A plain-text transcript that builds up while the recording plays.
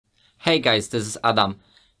Hey guys, this is Adam.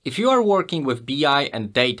 If you are working with BI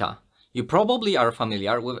and data, you probably are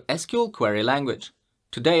familiar with SQL Query language.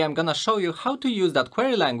 Today I'm gonna show you how to use that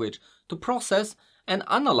query language to process and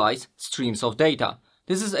analyze streams of data.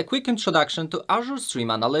 This is a quick introduction to Azure Stream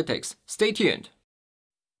Analytics. Stay tuned.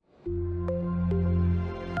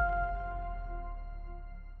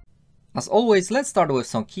 As always, let's start with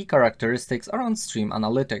some key characteristics around Stream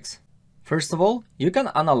Analytics. First of all, you can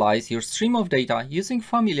analyze your stream of data using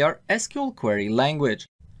familiar SQL Query language,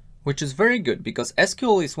 which is very good because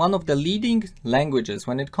SQL is one of the leading languages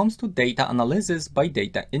when it comes to data analysis by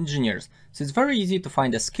data engineers. So it's very easy to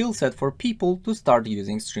find a skill set for people to start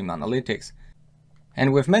using Stream Analytics.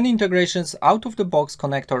 And with many integrations out-of-the-box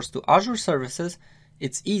connectors to Azure services,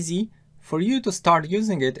 it's easy for you to start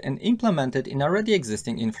using it and implement it in already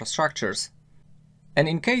existing infrastructures. And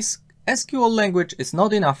in case SQL language is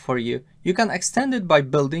not enough for you, you can extend it by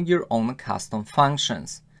building your own custom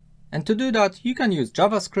functions. And to do that, you can use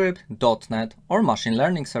JavaScript, .NET, or machine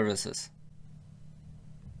learning services.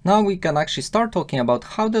 Now we can actually start talking about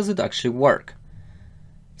how does it actually work.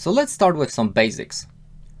 So let's start with some basics.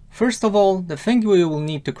 First of all, the thing we will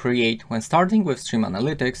need to create when starting with Stream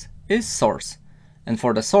Analytics is source. And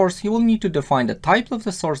for the source, you will need to define the type of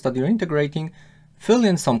the source that you're integrating, fill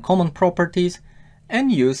in some common properties, and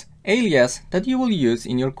use alias that you will use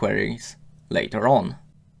in your queries later on,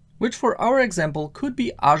 which for our example could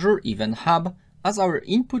be Azure Event Hub as our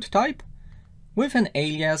input type with an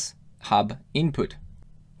alias hub input.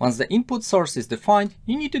 Once the input source is defined,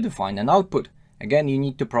 you need to define an output. Again, you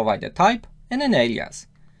need to provide a type and an alias.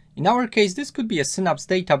 In our case, this could be a Synapse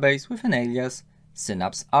database with an alias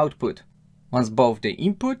Synapse output. Once both the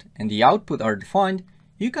input and the output are defined,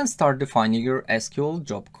 you can start defining your SQL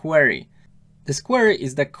job query. This query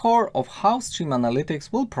is the core of how Stream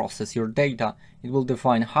Analytics will process your data. It will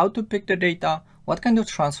define how to pick the data, what kind of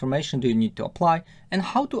transformation do you need to apply, and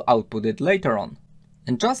how to output it later on.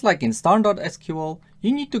 And just like in standard SQL,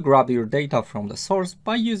 you need to grab your data from the source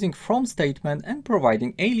by using from statement and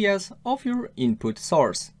providing alias of your input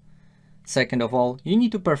source. Second of all, you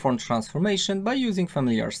need to perform transformation by using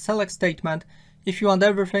familiar select statement. If you want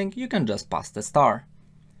everything, you can just pass the star.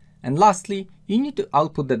 And lastly, you need to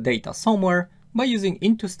output the data somewhere by using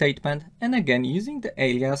into statement and again using the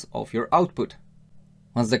alias of your output.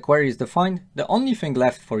 Once the query is defined, the only thing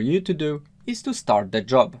left for you to do is to start the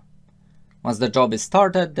job. Once the job is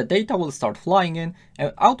started, the data will start flying in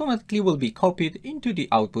and automatically will be copied into the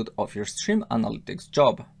output of your Stream Analytics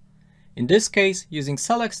job. In this case, using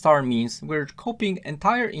select star means we're copying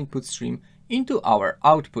entire input stream into our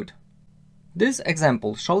output. This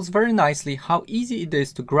example shows very nicely how easy it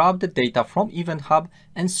is to grab the data from Event Hub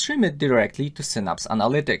and stream it directly to Synapse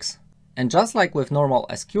Analytics. And just like with normal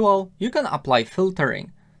SQL, you can apply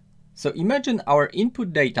filtering. So imagine our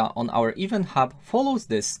input data on our Event Hub follows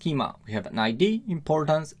this schema. We have an ID,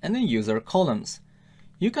 importance, and a user columns.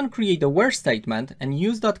 You can create a where statement and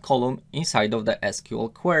use that column inside of the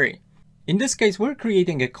SQL query. In this case, we're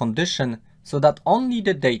creating a condition so that only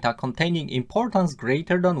the data containing importance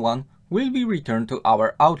greater than 1 will be returned to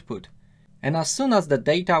our output. And as soon as the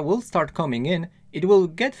data will start coming in, it will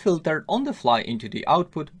get filtered on the fly into the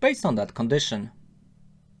output based on that condition.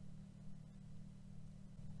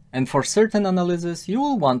 And for certain analysis, you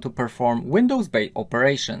will want to perform Windows-based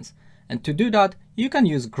operations. And to do that, you can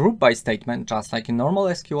use group by statement just like in normal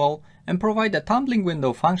SQL and provide a tumbling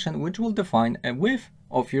window function which will define a width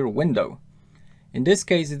of your window. In this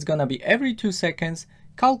case, it's gonna be every 2 seconds,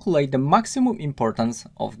 calculate the maximum importance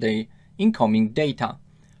of the incoming data.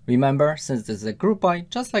 Remember, since this is a group by,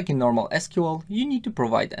 just like in normal SQL, you need to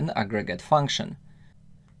provide an aggregate function.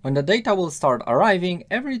 When the data will start arriving,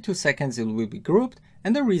 every 2 seconds it will be grouped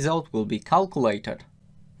and the result will be calculated.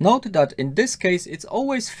 Note that in this case, it's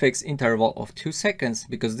always fixed interval of 2 seconds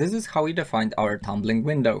because this is how we defined our tumbling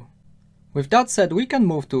window. With that said, we can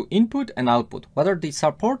move to input and output, what are the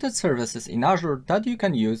supported services in Azure that you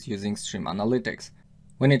can use using Stream Analytics.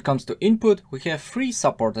 When it comes to input, we have 3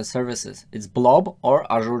 supported services. It's BLOB or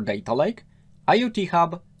Azure Data Lake, IoT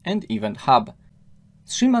Hub, and Event Hub.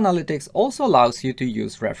 Stream Analytics also allows you to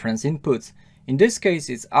use reference inputs. In this case,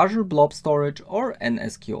 it's Azure Blob Storage or an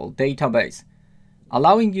SQL database,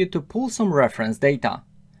 allowing you to pull some reference data.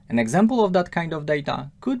 An example of that kind of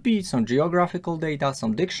data could be some geographical data,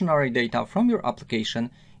 some dictionary data from your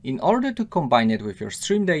application in order to combine it with your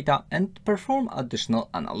stream data and perform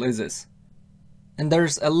additional analysis. And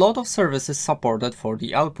there's a lot of services supported for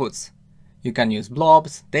the outputs. You can use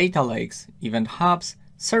blobs, data lakes, event hubs,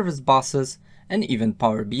 service buses, and even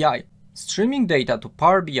Power BI. Streaming data to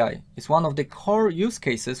Power BI is one of the core use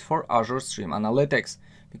cases for Azure Stream Analytics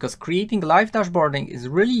because creating live dashboarding is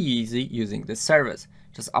really easy using this service.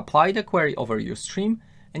 Just apply the query over your stream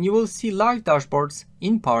and you will see live dashboards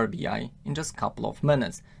in Power BI in just a couple of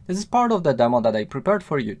minutes. This is part of the demo that I prepared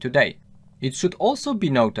for you today. It should also be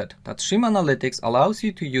noted that Stream Analytics allows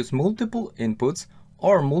you to use multiple inputs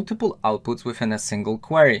or multiple outputs within a single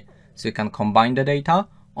query, so you can combine the data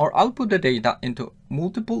or output the data into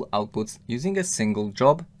multiple outputs using a single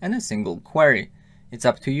job and a single query. It's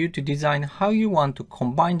up to you to design how you want to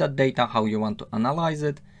combine that data, how you want to analyze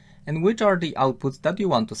it, and which are the outputs that you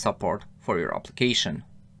want to support for your application.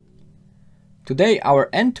 Today, our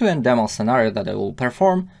end-to-end demo scenario that I will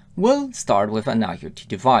perform will start with an IoT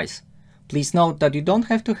device. Please note that you don't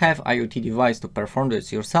have to have IoT device to perform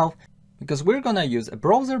this yourself, because we're gonna use a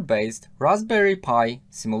browser-based Raspberry Pi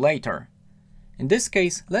simulator. In this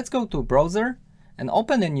case, let's go to browser and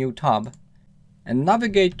open a new tab and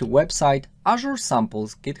navigate to website Azure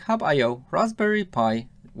Samples GitHub.io Raspberry Pi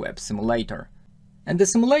Web Simulator. And the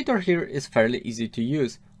simulator here is fairly easy to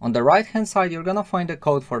use. On the right hand side, you're gonna find the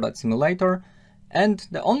code for that simulator, and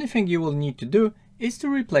the only thing you will need to do is to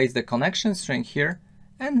replace the connection string here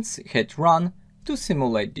and hit run to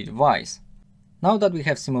simulate the device. Now that we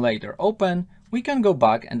have simulator open, we can go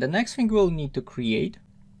back, and the next thing we'll need to create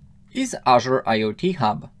is Azure IoT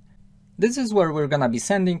Hub. This is where we're gonna be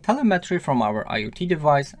sending telemetry from our IoT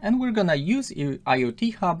device, and we're gonna use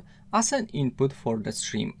IoT Hub as an input for the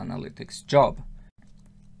Stream Analytics job.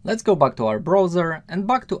 Let's go back to our browser and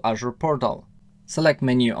back to Azure portal. Select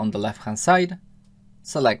menu on the left hand side,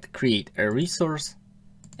 select create a resource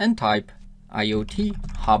and type IoT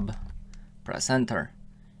Hub. Press enter.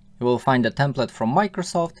 You will find a template from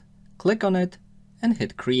Microsoft, click on it and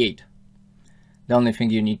hit create. The only thing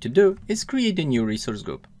you need to do is create a new resource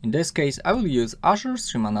group. In this case, I will use Azure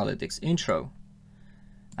Stream Analytics Intro.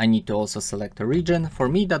 I need to also select a region. For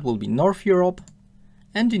me, that will be North Europe,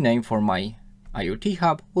 and the name for my IoT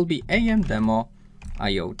Hub will be AM Demo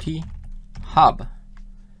IoT Hub.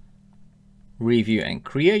 Review and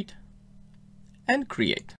create,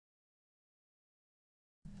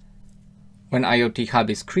 When IoT Hub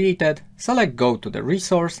is created, select go to the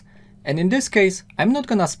resource, and in this case, I'm not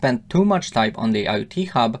gonna spend too much time on the IoT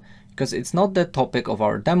Hub because it's not the topic of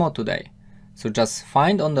our demo today. So just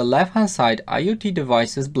find on the left hand side IoT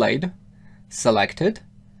Devices blade, select it,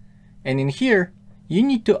 and in here, you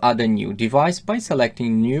need to add a new device by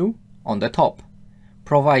selecting New on the top.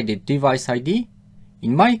 Provide the device ID.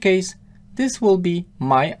 In my case, this will be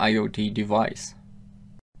my IoT device.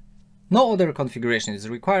 No other configuration is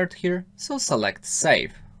required here, so select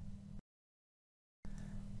Save.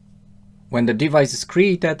 When the device is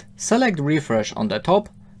created, select Refresh on the top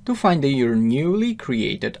to find your newly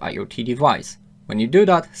created IoT device. When you do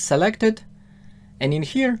that, select it, and in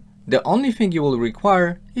here, the only thing you will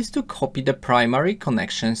require is to copy the primary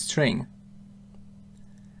connection string.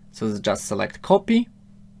 So just select copy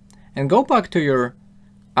and go back to your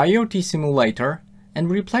IoT simulator and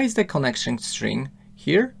replace the connection string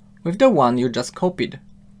here with the one you just copied.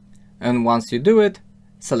 And once you do it,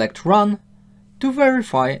 select run to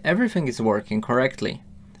verify everything is working correctly.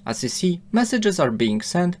 As you see, messages are being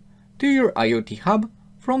sent to your IoT Hub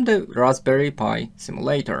from the Raspberry Pi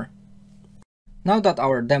simulator. Now that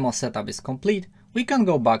our demo setup is complete, we can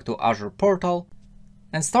go back to Azure portal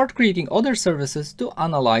and start creating other services to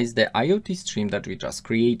analyze the IoT stream that we just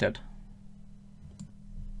created.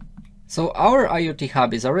 So our IoT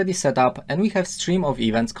Hub is already set up and we have stream of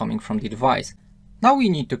events coming from the device. Now we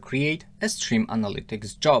need to create a Stream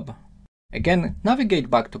Analytics job. Again, navigate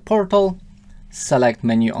back to portal, select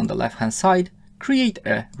menu on the left hand side, create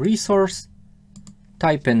a resource,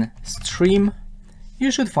 type in stream.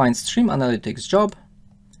 You should find Stream Analytics job,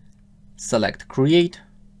 select create,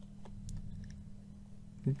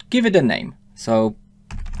 give it a name, so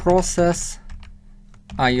process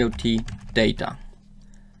IoT data.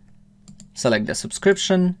 Select the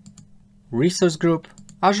subscription, resource group,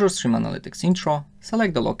 Azure Stream Analytics Intro,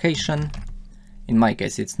 select the location, in my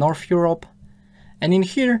case it's North Europe, and in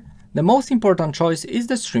here the most important choice is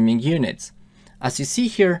the streaming units. As you see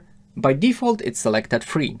here, by default it's selected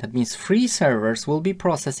free. That means free servers will be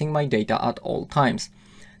processing my data at all times.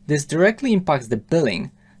 This directly impacts the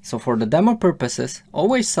billing, so for the demo purposes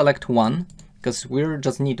always select one, because we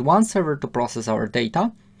just need one server to process our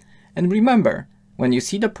data. And remember, when you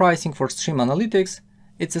see the pricing for Stream Analytics,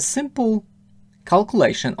 it's a simple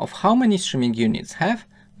calculation of how many streaming units have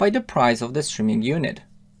by the price of the streaming unit.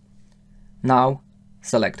 Now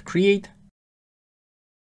select create.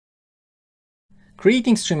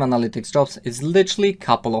 Creating Stream Analytics jobs is literally a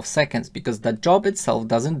couple of seconds because the job itself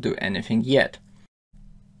doesn't do anything yet.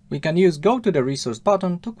 We can use Go to the Resource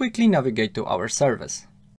button to quickly navigate to our service.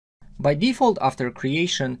 By default, after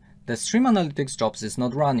creation, the Stream Analytics jobs is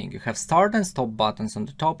not running. You have start and stop buttons on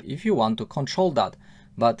the top if you want to control that.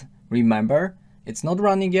 But remember, it's not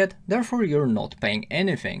running yet, therefore you're not paying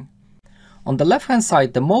anything. On the left hand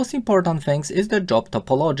side, the most important thing is the job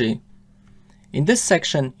topology. In this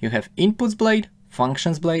section, you have inputs blade,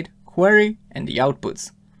 functions blade, query, and the outputs.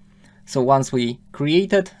 So once we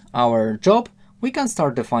created our job, we can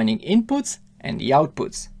start defining inputs and the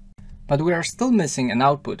outputs. But we are still missing an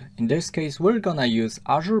output. In this case, we're gonna use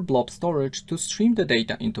Azure Blob Storage to stream the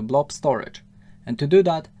data into Blob Storage. And to do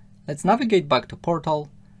that, let's navigate back to Portal,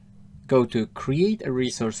 go to Create a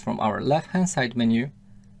Resource from our left-hand side menu,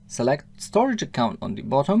 select Storage Account on the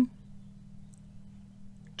bottom,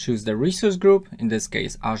 choose the resource group, in this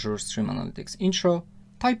case Azure Stream Analytics Intro,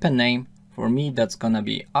 type a name, for me that's gonna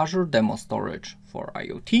be Azure Demo Storage for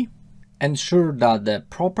IoT. Ensure that the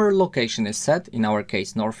proper location is set, in our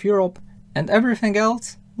case North Europe, and everything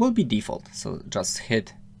else will be default. So just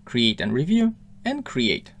hit Create and Review and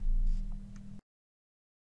Create.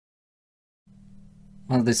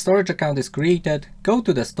 Once the storage account is created, go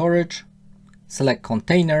to the storage, select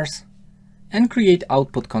Containers, and create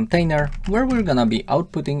output container where we're gonna be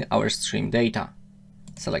outputting our stream data.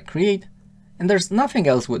 Select Create, and there's nothing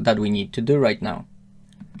else that we need to do right now.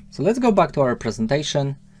 So let's go back to our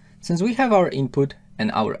presentation. Since we have our input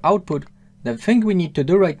and our output, the thing we need to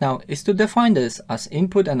do right now is to define this as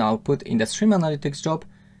input and output in the Stream Analytics job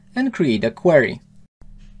and create a query.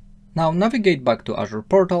 Now navigate back to Azure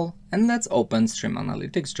Portal and let's open Stream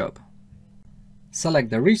Analytics job.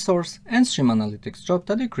 Select the resource and Stream Analytics job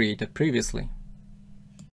that you created previously.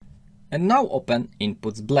 And now open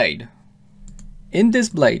Inputs Blade. In this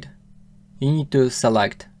blade, you need to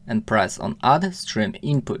select and press on Add Stream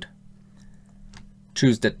Input.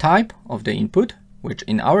 Choose the type of the input, which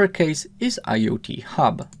in our case is IoT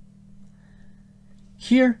Hub.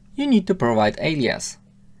 Here you need to provide alias.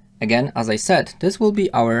 Again, as I said, this will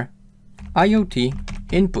be our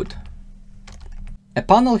IoT input. A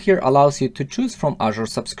panel here allows you to choose from Azure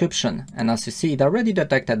subscription, and as you see, it already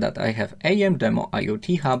detected that I have AM Demo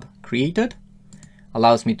IoT Hub created,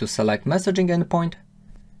 allows me to select messaging endpoint,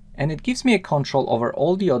 and it gives me a control over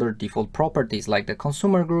all the other default properties like the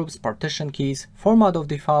consumer groups, partition keys, format of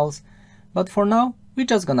the files, but for now, we're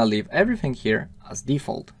just gonna leave everything here as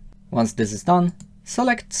default. Once this is done,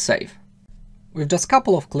 select Save. With just a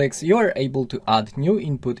couple of clicks, you are able to add new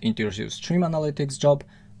input into your Stream Analytics job.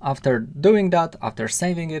 After doing that, after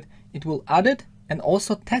saving it, it will add it and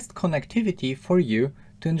also test connectivity for you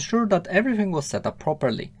to ensure that everything was set up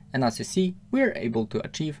properly. And as you see, we are able to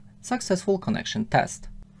achieve successful connection test.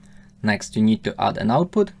 Next, you need to add an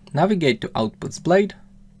output. Navigate to Outputs Blade,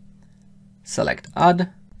 select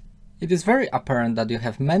Add. It is very apparent that you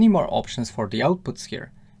have many more options for the outputs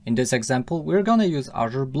here. In this example, we're gonna use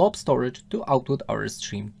Azure Blob Storage to output our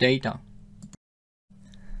stream data.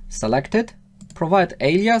 Select it, provide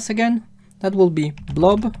alias again, that will be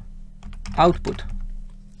blob output.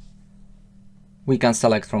 We can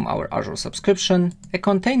select from our Azure subscription. A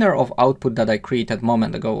container of output that I created a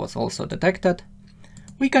moment ago was also detected.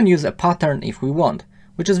 We can use a pattern if we want,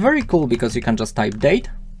 which is very cool because you can just type date,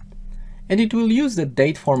 and it will use the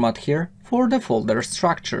date format here for the folder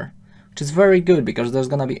structure, which is very good because there's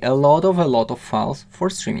gonna be a lot of files for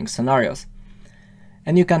streaming scenarios.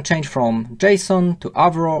 And you can change from JSON to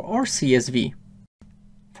Avro or CSV.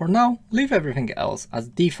 For now, leave everything else as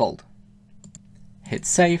default. Hit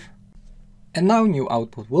Save, and now new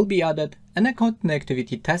output will be added and a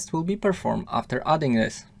connectivity test will be performed after adding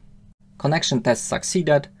this. Connection test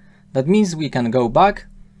succeeded. That means we can go back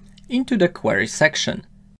into the query section.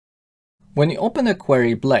 When you open a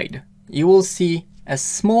query blade, you will see a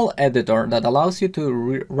small editor that allows you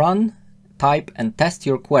to run, type and test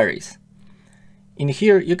your queries. In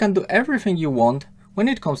here, you can do everything you want when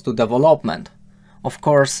it comes to development. Of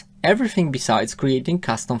course, everything besides creating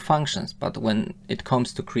custom functions, but when it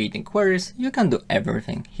comes to creating queries, you can do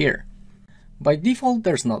everything here. By default,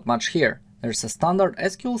 there's not much here. There's a standard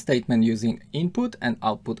SQL statement using input and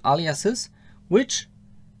output aliases, which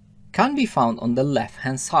can be found on the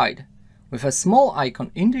left-hand side, with a small icon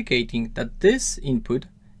indicating that this input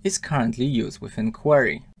is currently used within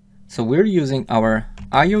query. So we're using our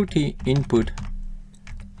IoT input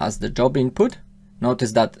as the job input.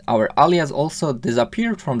 Notice that our alias also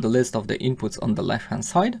disappeared from the list of the inputs on the left-hand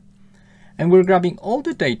side. And we're grabbing all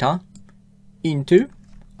the data into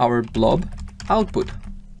our blob output.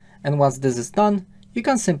 And once this is done, you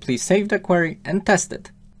can simply save the query and test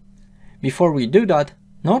it. Before we do that,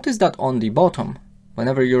 notice that on the bottom,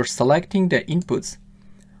 whenever you're selecting the inputs,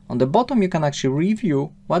 on the bottom you can actually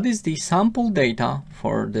review what is the sample data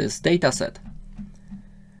for this dataset.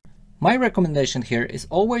 My recommendation here is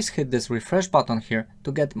always hit this refresh button here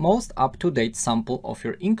to get most up-to-date sample of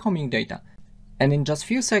your incoming data. And in just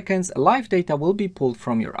few seconds, live data will be pulled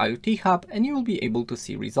from your IoT hub and you will be able to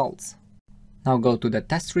see results. Now go to the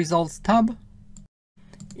test results tab.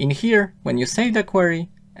 In here, when you save the query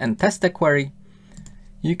and test the query,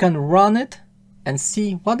 you can run it and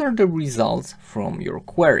see what are the results from your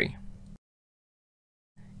query.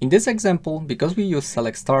 In this example, because we use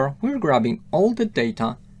select star, we're grabbing all the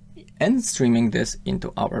data and streaming this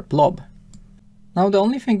into our blob. Now the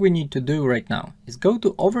only thing we need to do right now is go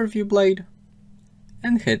to overview blade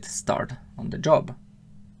and hit start on the job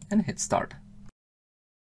and hit start.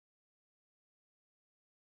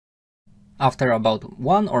 After about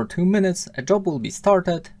 1 or 2 minutes, a job will be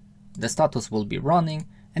started, the status will be running,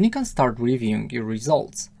 and you can start reviewing your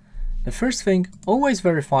results. The first thing, always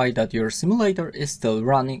verify that your simulator is still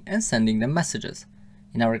running and sending the messages.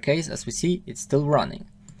 In our case, as we see, it's still running.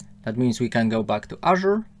 That means we can go back to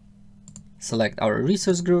Azure, select our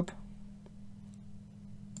resource group,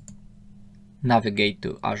 navigate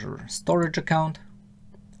to Azure storage account,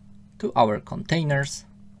 to our containers,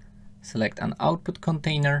 select an output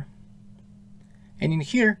container, and in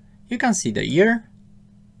here you can see the year,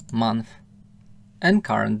 month, and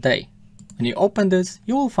current day. When you open this,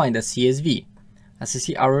 you will find a CSV. As you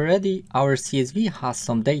see already, our CSV has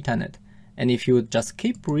some data in it, and if you would just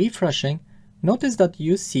keep refreshing, notice that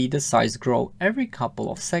you see the size grow every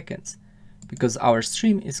couple of seconds, because our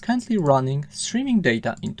stream is currently running, streaming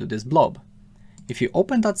data into this blob. If you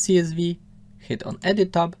open that CSV, hit on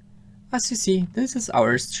Edit tab, as you see, this is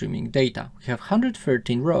our streaming data. We have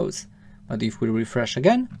 113 rows, but if we refresh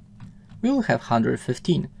again, we will have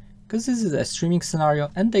 115, because this is a streaming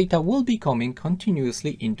scenario and data will be coming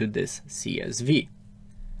continuously into this CSV.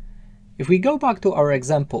 If we go back to our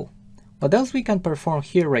example, what else we can perform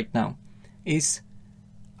here right now is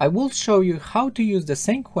I will show you how to use the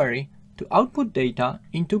same query to output data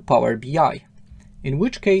into Power BI, in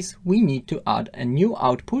which case we need to add a new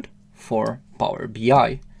output for Power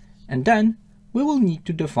BI, and then we will need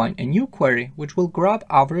to define a new query which will grab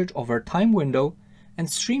average over time window and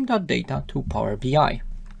stream that data to Power BI.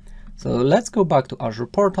 So let's go back to Azure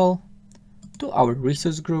portal, to our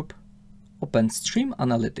resource group, open Stream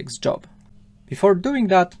Analytics job. Before doing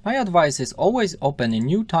that, my advice is always open a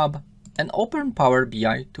new tab and open Power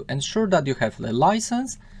BI to ensure that you have the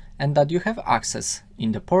license and that you have access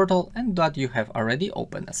in the portal and that you have already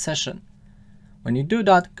opened a session. When you do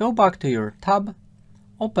that, go back to your tab,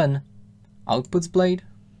 open Outputs blade,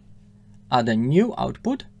 add a new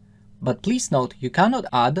output, but please note you cannot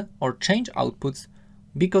add or change outputs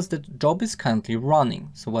because the job is currently running.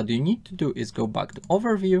 So what you need to do is go back to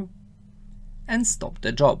Overview and stop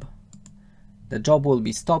the job. The job will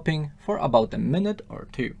be stopping for about a minute or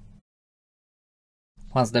 2.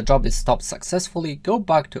 Once the job is stopped successfully, go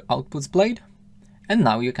back to Outputs blade, and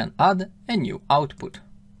now you can add a new output.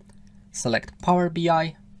 Select Power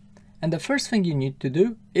BI, and the first thing you need to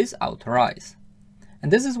do is authorize.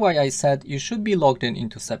 And this is why I said you should be logged in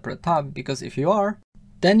into separate tab, because if you are,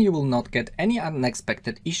 then you will not get any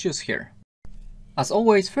unexpected issues here. As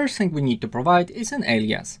always, first thing we need to provide is an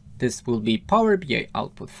alias. This will be Power BI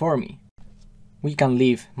output for me. We can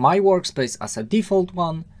leave my workspace as a default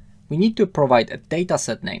one. We need to provide a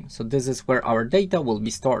dataset name, so this is where our data will be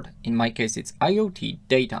stored. In my case, it's IoT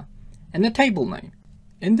data, and a table name.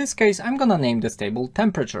 In this case, I'm gonna name this table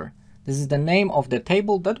temperature. This is the name of the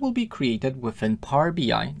table that will be created within Power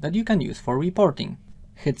BI that you can use for reporting.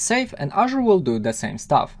 Hit save and Azure will do the same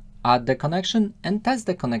stuff, add the connection and test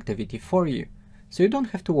the connectivity for you, so you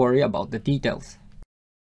don't have to worry about the details.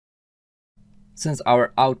 Since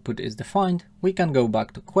our output is defined, we can go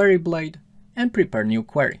back to Query blade and prepare new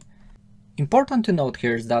query. Important to note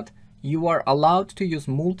here is that you are allowed to use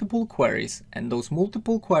multiple queries, and those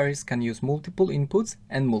multiple queries can use multiple inputs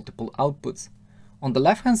and multiple outputs. On the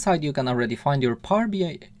left hand side you can already find your Power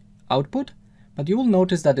BI output, but you will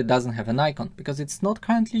notice that it doesn't have an icon because it's not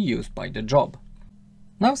currently used by the job.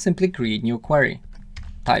 Now simply create new query.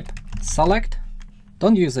 Type select,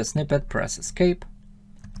 don't use a snippet, press escape,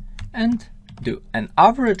 and do an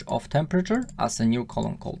average of temperature as a new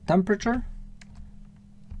column called temperature,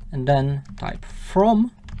 and then type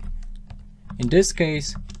from. In this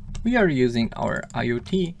case, we are using our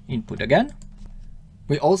IoT input again.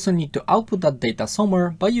 We also need to output that data somewhere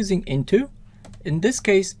by using into. In this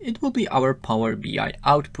case, it will be our Power BI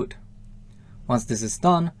output. Once this is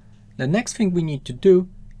done, the next thing we need to do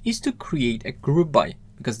is to create a group by,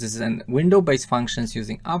 because this is a window-based functions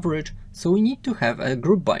using average, so we need to have a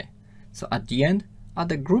group by. So at the end,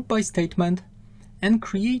 add a group by statement and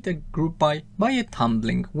create a group by a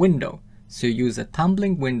tumbling window. So use a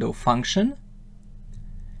tumbling window function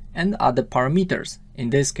and add the parameters. In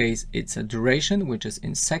this case, it's a duration, which is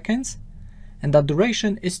in seconds, and that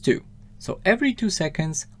duration is 2. So every 2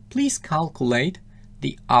 seconds, please calculate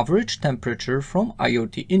the average temperature from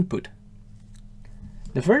IoT input.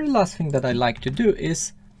 The very last thing that I like to do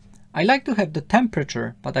is, I like to have the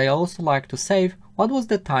temperature, but I also like to save what was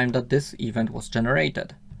the time that this event was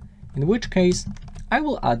generated. In which case, I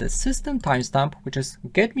will add a system timestamp, which is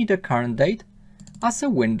get me the current date, as a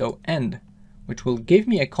window end, which will give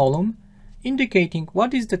me a column indicating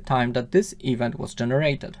what is the time that this event was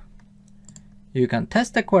generated. You can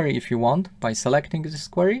test the query if you want by selecting this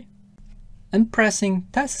query and pressing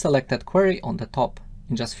Test Selected Query on the top.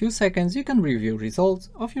 In just a few seconds, you can review results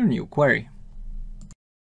of your new query.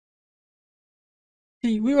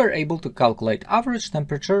 See, we were able to calculate average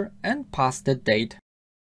temperature and pass the date.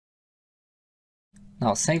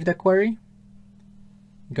 Now save the query,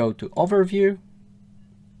 go to Overview,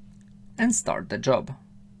 and start the job.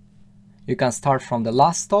 You can start from the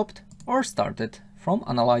last stopped or start it from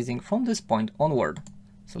analyzing from this point onward.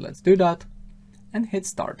 So let's do that and hit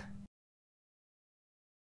Start.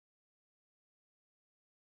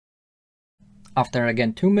 After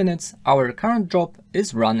again 2 minutes, our current job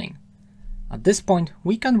is running. At this point,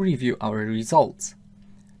 we can review our results.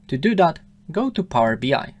 To do that, go to Power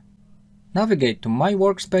BI. Navigate to My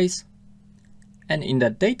Workspace, and in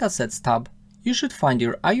the Datasets tab, you should find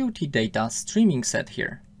your IoT data streaming set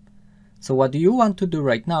here. So what you want to do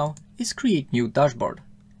right now is create new dashboard.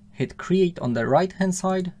 Hit Create on the right hand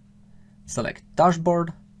side, select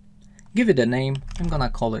Dashboard, give it a name, I'm gonna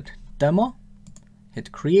call it Demo,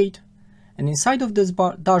 hit Create, and inside of this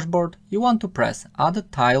dashboard you want to press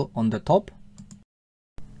Add Tile on the top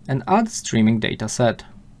and add streaming dataset.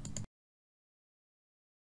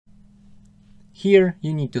 Here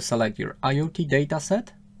you need to select your IoT dataset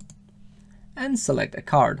and select a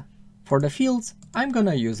card. For the fields, I'm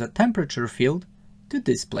gonna use a temperature field to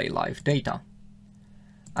display live data.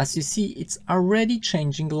 As you see, it's already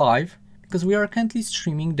changing live because we are currently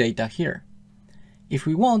streaming data here. If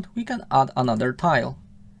we want, we can add another tile.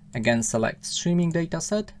 Again, select Streaming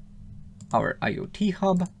Dataset, our IoT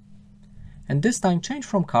Hub, and this time change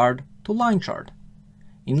from card to line chart.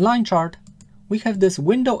 In line chart, we have this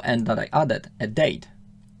window end that I added, a date,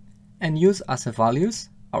 and use as a values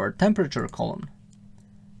our temperature column.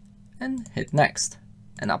 And hit Next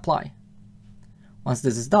and Apply. Once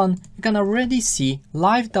this is done, you can already see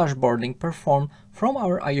live dashboarding performed from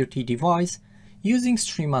our IoT device using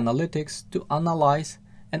Stream Analytics to analyze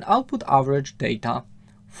and output average data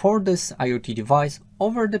for this IoT device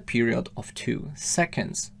over the period of 2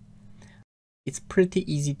 seconds. It's pretty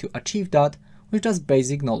easy to achieve that with just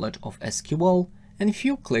basic knowledge of SQL and a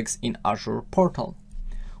few clicks in Azure portal.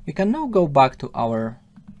 We can now go back to our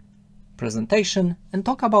presentation and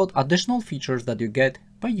talk about additional features that you get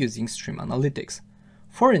by using Stream Analytics.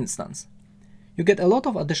 For instance, you get a lot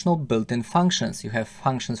of additional built-in functions. You have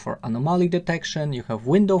functions for anomaly detection, you have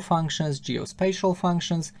window functions, geospatial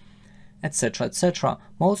functions, etc, etc.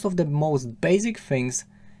 Most of the most basic things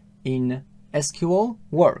in SQL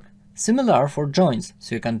work. Similar for joins,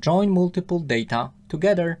 so you can join multiple data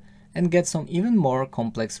together and get some even more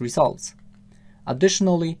complex results.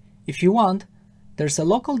 Additionally, if you want, there's a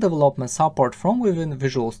local development support from within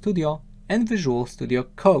Visual Studio and Visual Studio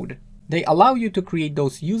Code. They allow you to create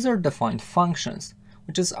those user-defined functions,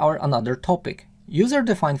 which is our another topic.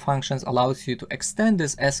 User-defined functions allows you to extend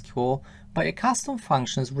this SQL by a custom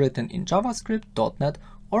functions written in JavaScript, .NET,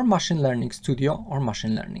 or Machine Learning Studio or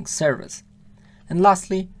Machine Learning Service. And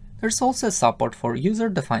lastly, there's also support for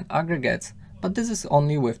user-defined aggregates, but this is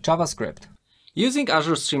only with JavaScript. Using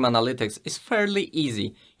Azure Stream Analytics is fairly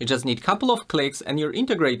easy. You just need a couple of clicks and you're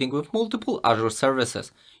integrating with multiple Azure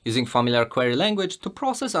services, using familiar query language to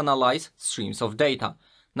process and analyze streams of data.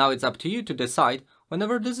 Now it's up to you to decide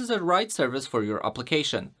whenever this is a right service for your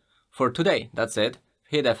application. For today, that's it.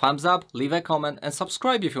 Hit a thumbs up, leave a comment and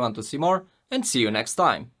subscribe if you want to see more, and see you next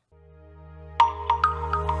time.